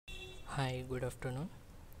Hi, good afternoon.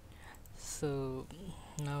 So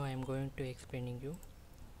now I am going to explaining you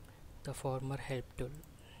the farmer help tool.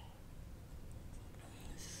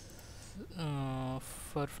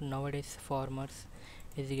 For nowadays, farmers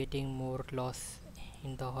is getting more loss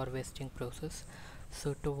in the harvesting process.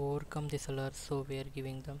 So to overcome this alert, so we are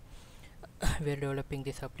giving them, we are developing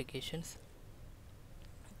these applications.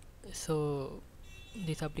 So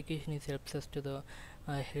this application is helps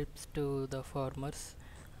to the farmers.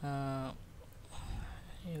 Uh,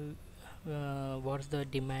 what's the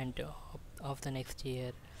demand of the next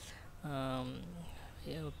year? um,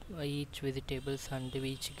 each vegetables and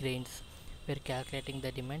each grains, we're calculating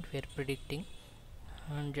the demand, we're predicting,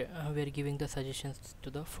 and we're giving the suggestions to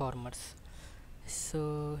the farmers.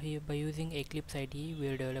 So here by using Eclipse IDE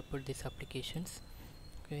we developed these applications.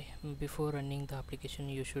 Okay, before running the application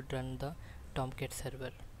you should run the Tomcat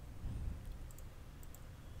server.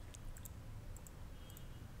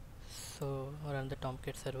 So run the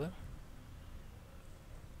Tomcat server.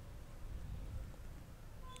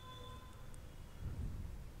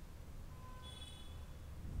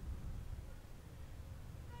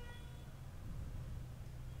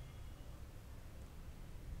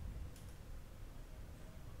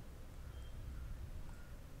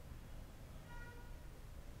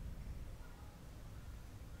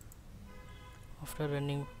 After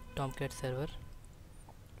running Tomcat server,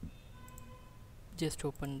 just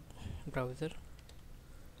open browser,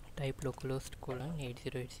 type localhost colon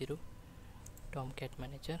 8080 Tomcat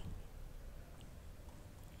manager.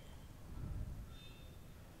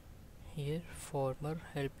 Here farmer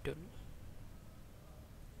help tool.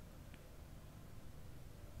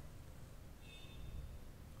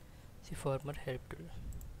 See farmer help tool.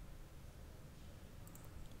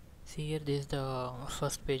 See here, this is the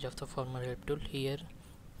first page of the farmer help tool. Here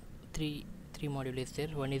three module is there.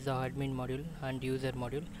 One is the admin module and user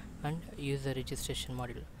module and user registration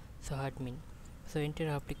module. So admin, so entire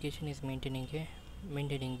application is maintaining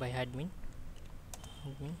by admin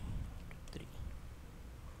 3.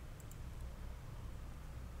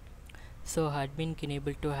 So admin can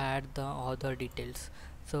able to add the other details.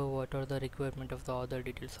 So what are the requirement of the other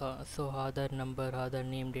details? So other number, other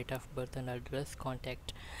name, date of birth and address,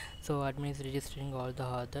 contact. So admin is registering all the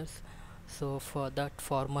others. So for that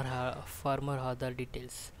farmer other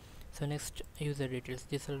details. So next user details.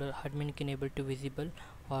 This admin can able to visible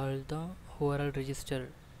all the overall register,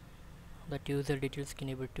 that user details can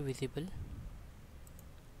able to visible.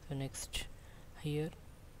 So next here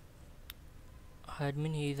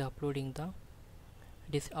admin, he is uploading the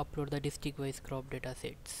upload the district wise crop data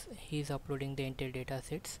sets. He is uploading the entire data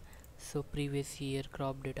sets. So previous year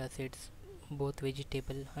crop data sets, both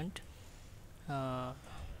vegetable and uh,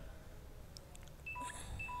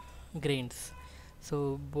 grains.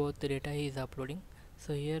 So both the data he is uploading.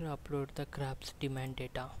 So here upload the crops demand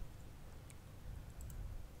data.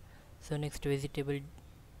 So next vegetable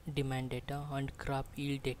demand data and crop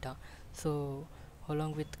yield data. So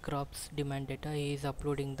along with crops demand data he is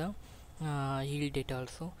uploading the yield data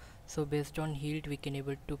also. So based on yield we can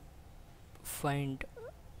able to find,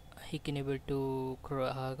 he can able to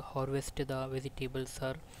harvest the vegetables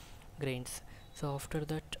or grains. So after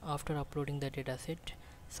that, after uploading the dataset,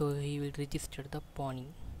 so he will register the pony.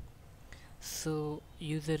 So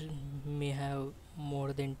user may have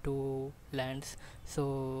more than two lands.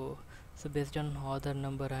 So based on other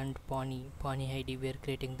number and pony id, we are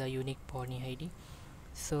creating the unique pony id.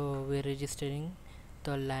 So we are registering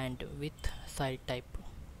the land with site type,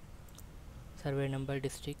 survey number,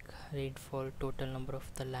 district, rainfall, total number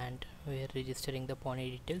of the land. We are registering the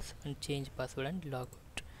pony details and change password and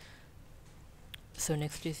logout. So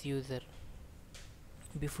next is user.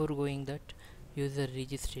 Before going that, user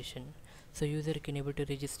registration. So user can able to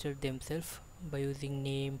register themselves by using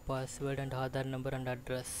name, password and Aadhaar number and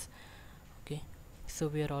address. Okay, so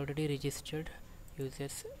we are already registered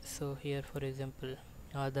users. So here for example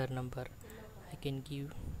Aadhaar number I can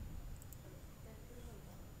give.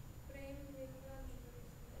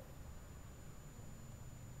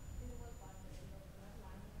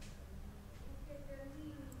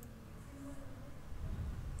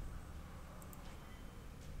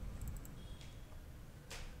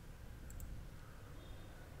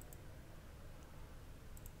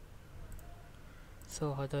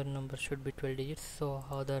 So Aadhaar number should be 12 digits. So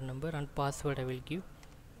Aadhaar number and password I will give.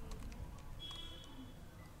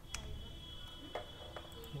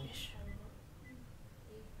 Yes.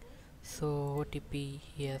 So OTP,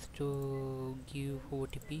 he has to give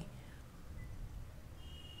OTP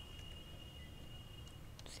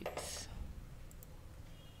 6.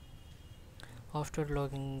 After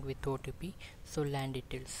logging with OTP, so land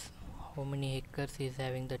details, how many acres he is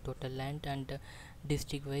having the total land, and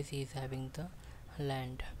district wise he is having the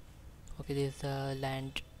land. Okay, this is the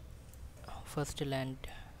land, first land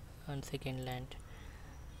and second land.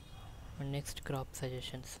 And next, crop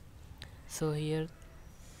suggestions. So here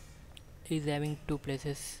he is having two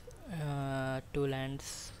places, two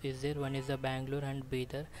lands is there. One is the Bangalore and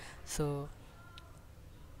Bidar. So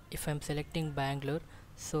if I'm selecting Bangalore,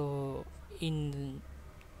 so in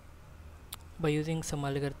by using some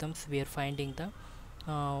algorithms we are finding the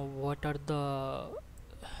what are the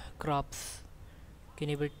crops can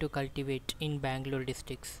able to cultivate in Bangalore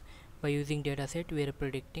districts. By using dataset we are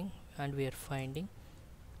predicting and we are finding.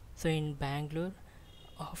 So in Bangalore,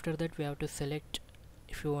 after that we have to select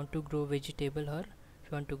if you want to grow vegetable or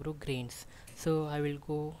if you want to grow grains. So I will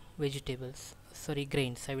go vegetables, sorry,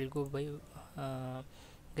 grains. I will go by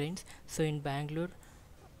grains. So in Bangalore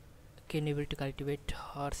can able to cultivate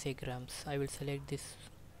horse grams. I will select this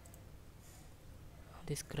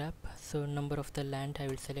crop. So number of the land I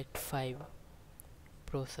will select 5.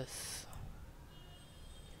 Process.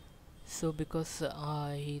 So because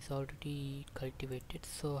he is already cultivated,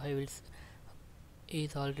 so I will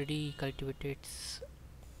is already cultivated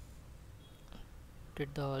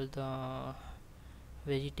did all the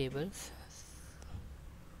vegetables.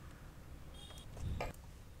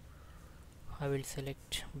 I will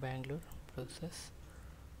select Bangalore. Process.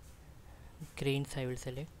 Grains I will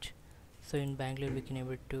select. So in Bangalore we can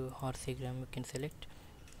able to horse gram we can select.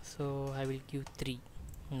 So I will give 3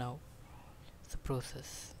 now. So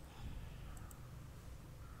process.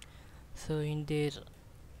 So in their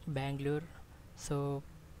Bangalore, so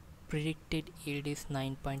predicted yield is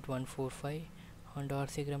 9.145 and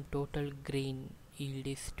horse gram total grain yield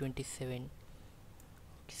is 27.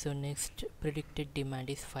 So next, predicted demand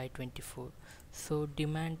is 524. So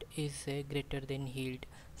demand is greater than yield,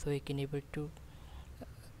 so he can able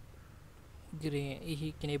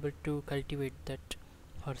to cultivate that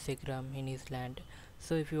horse gram in his land.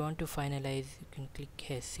 So if you want to finalize, you can click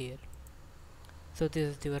yes here. So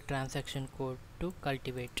this is your transaction code to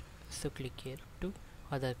cultivate. So click here to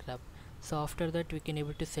other crop. So after that we can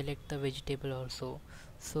able to select the vegetable also.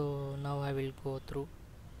 So now I will go through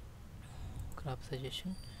crop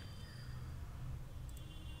suggestion.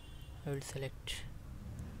 I will select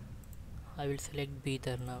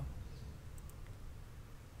Bidar now.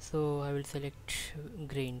 So I will select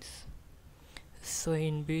grains. So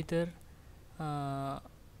in Bidar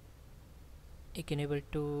you can able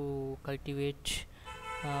to cultivate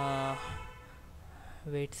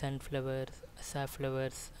wheat, sunflowers,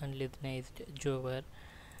 safflowers and lithanized jowar.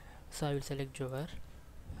 So I will select jowar.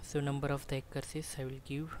 So number of the acres is I will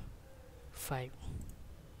give 5.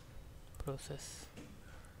 Process.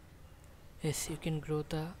 Yes, you can grow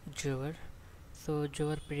the jowar. So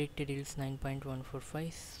jowar predicted yields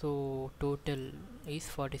 9.145. So total is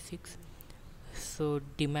 46. So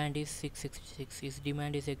demand is 666. His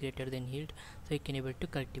demand is a greater than yield, so you can able to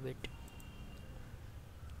cultivate.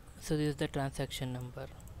 So this is the transaction number.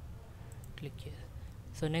 Click here.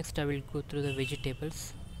 So next I will go through the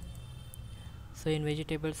vegetables. So in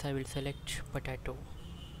vegetables I will select potato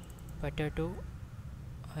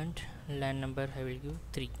and land number I will give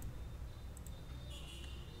 3.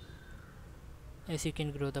 As you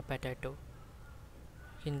can grow the potato,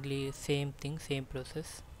 you can same thing, same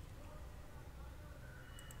process.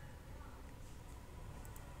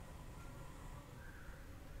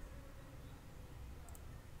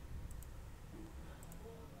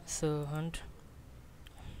 So and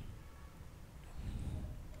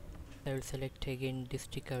I will select again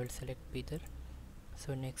district. I will select Bidar.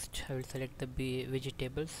 So next I will select the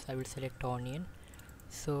vegetables. I will select onion.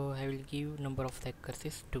 So I will give number of the acres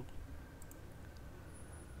is 2.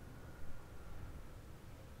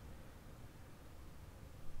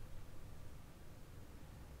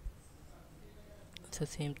 So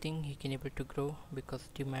same thing, he can able to grow because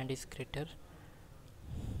demand is greater.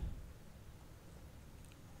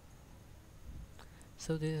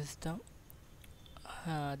 So this is the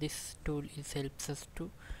this tool is helps us to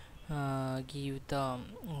give the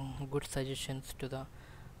good suggestions to the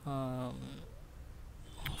um,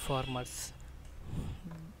 farmers.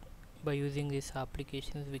 By using these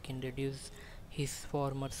applications we can reduce his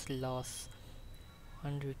farmers loss,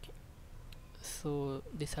 and so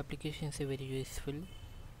this application is very useful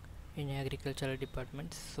in agricultural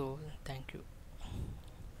departments. So thank you.